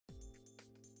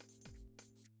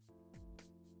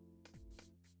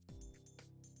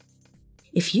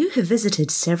If you have visited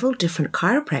several different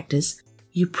chiropractors,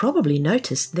 you probably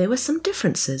noticed there were some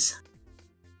differences.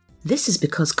 This is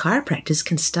because chiropractors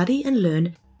can study and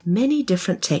learn many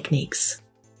different techniques.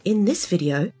 In this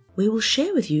video, we will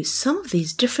share with you some of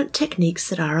these different techniques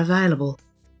that are available.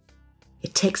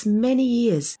 It takes many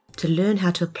years to learn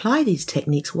how to apply these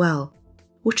techniques well,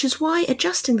 which is why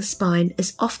adjusting the spine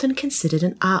is often considered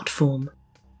an art form.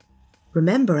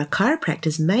 Remember, a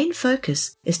chiropractor's main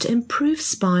focus is to improve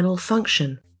spinal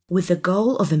function, with the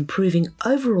goal of improving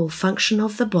overall function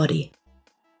of the body.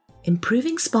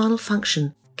 Improving spinal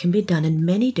function can be done in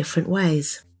many different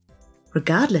ways.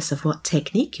 Regardless of what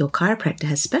technique your chiropractor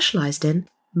has specialized in,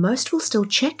 most will still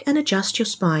check and adjust your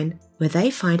spine where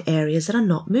they find areas that are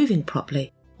not moving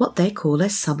properly, what they call a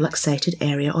subluxated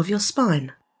area of your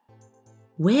spine.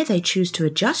 Where they choose to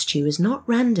adjust you is not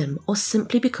random or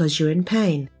simply because you're in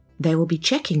pain. They will be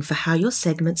checking for how your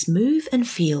segments move and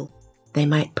feel. They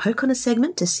might poke on a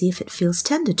segment to see if it feels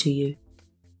tender to you.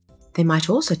 They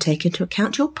might also take into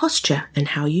account your posture and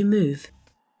how you move.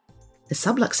 The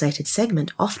subluxated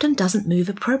segment often doesn't move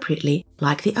appropriately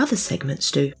like the other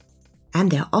segments do, and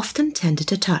they're often tender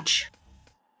to touch.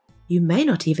 You may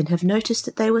not even have noticed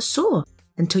that they were sore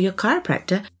until your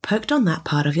chiropractor poked on that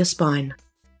part of your spine.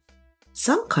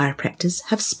 Some chiropractors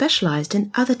have specialized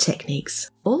in other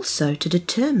techniques also to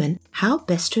determine how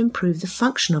best to improve the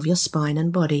function of your spine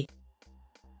and body.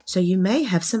 So you may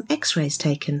have some x-rays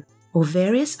taken or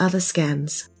various other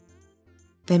scans.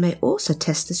 They may also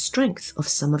test the strength of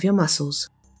some of your muscles.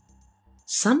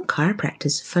 Some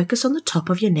chiropractors focus on the top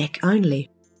of your neck only.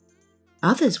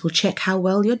 Others will check how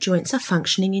well your joints are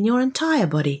functioning in your entire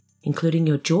body, including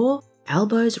your jaw,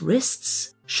 elbows,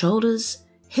 wrists, shoulders,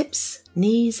 hips,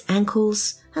 knees,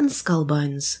 ankles, and skull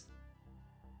bones.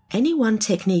 Any one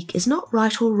technique is not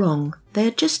right or wrong, they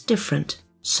are just different.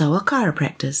 So are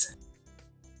chiropractors.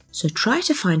 So try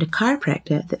to find a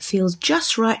chiropractor that feels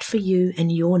just right for you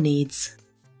and your needs.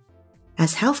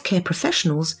 As healthcare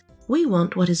professionals, we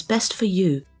want what is best for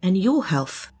you and your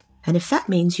health, and if that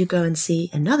means you go and see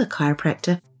another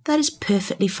chiropractor, that is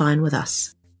perfectly fine with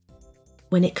us.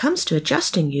 When it comes to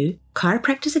adjusting you,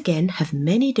 chiropractors again have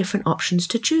many different options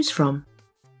to choose from.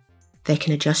 They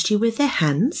can adjust you with their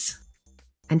hands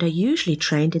and are usually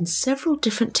trained in several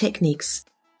different techniques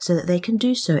so that they can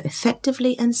do so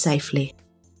effectively and safely.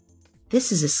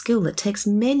 This is a skill that takes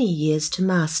many years to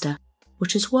master,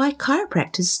 which is why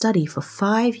chiropractors study for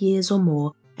 5 years or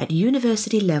more at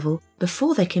university level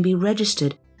before they can be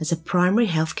registered as a primary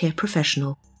healthcare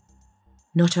professional.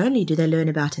 Not only do they learn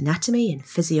about anatomy and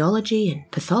physiology and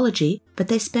pathology, but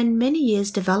they spend many years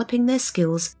developing their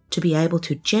skills to be able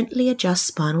to gently adjust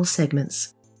spinal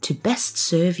segments to best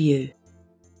serve you.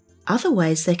 Other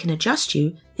ways they can adjust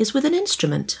you is with an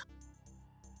instrument.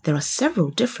 There are several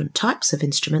different types of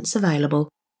instruments available,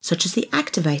 such as the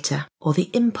activator or the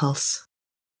impulse.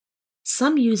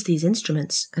 Some use these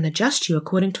instruments and adjust you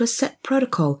according to a set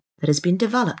protocol that has been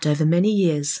developed over many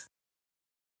years.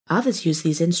 Others use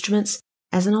these instruments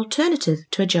as an alternative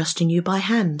to adjusting you by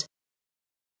hand.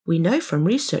 We know from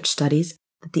research studies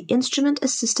that the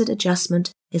instrument-assisted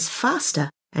adjustment is faster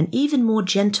and even more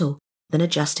gentle than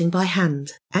adjusting by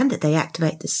hand, and that they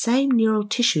activate the same neural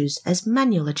tissues as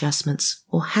manual adjustments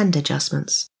or hand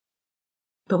adjustments.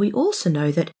 But we also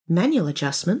know that manual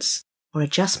adjustments, or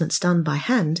adjustments done by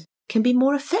hand, can be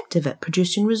more effective at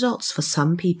producing results for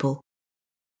some people.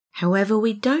 However,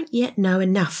 we don't yet know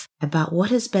enough about what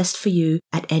is best for you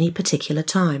at any particular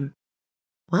time.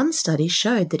 One study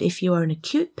showed that if you are in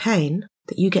acute pain,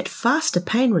 that you get faster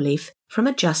pain relief from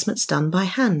adjustments done by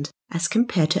hand as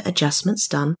compared to adjustments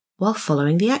done while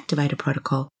following the activator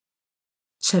protocol.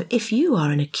 So if you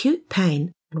are in acute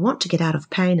pain and want to get out of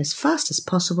pain as fast as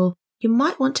possible, you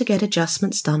might want to get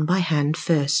adjustments done by hand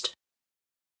first.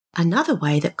 Another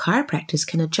way that chiropractors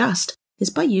can adjust is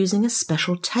by using a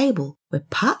special table where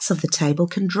parts of the table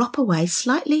can drop away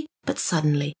slightly but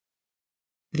suddenly.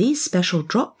 These special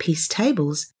drop piece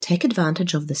tables take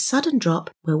advantage of the sudden drop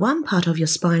where one part of your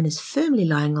spine is firmly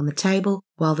lying on the table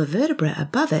while the vertebra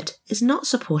above it is not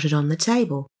supported on the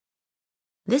table.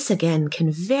 This again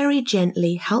can very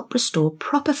gently help restore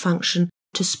proper function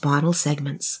to spinal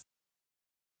segments.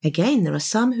 Again, there are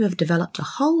some who have developed a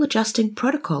whole adjusting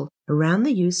protocol around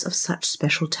the use of such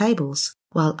special tables,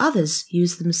 while others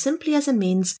use them simply as a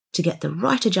means to get the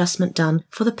right adjustment done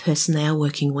for the person they are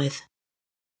working with.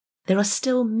 There are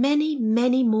still many,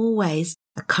 many more ways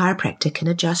a chiropractor can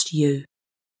adjust you.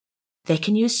 They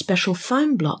can use special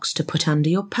foam blocks to put under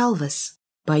your pelvis.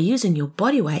 By using your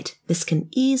body weight, this can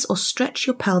ease or stretch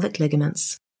your pelvic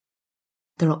ligaments.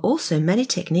 There are also many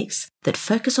techniques that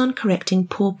focus on correcting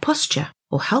poor posture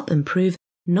or help improve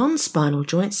non-spinal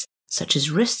joints such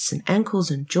as wrists and ankles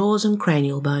and jaws and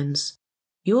cranial bones.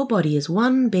 Your body is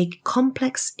one big,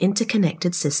 complex,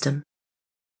 interconnected system.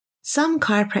 Some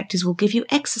chiropractors will give you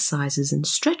exercises and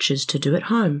stretches to do at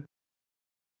home.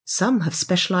 Some have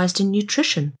specialized in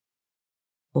nutrition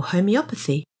or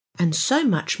homeopathy and so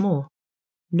much more.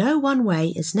 No one way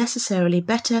is necessarily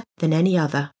better than any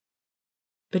other,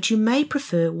 but you may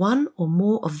prefer one or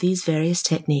more of these various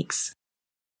techniques.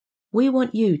 We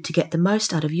want you to get the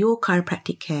most out of your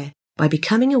chiropractic care by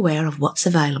becoming aware of what's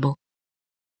available.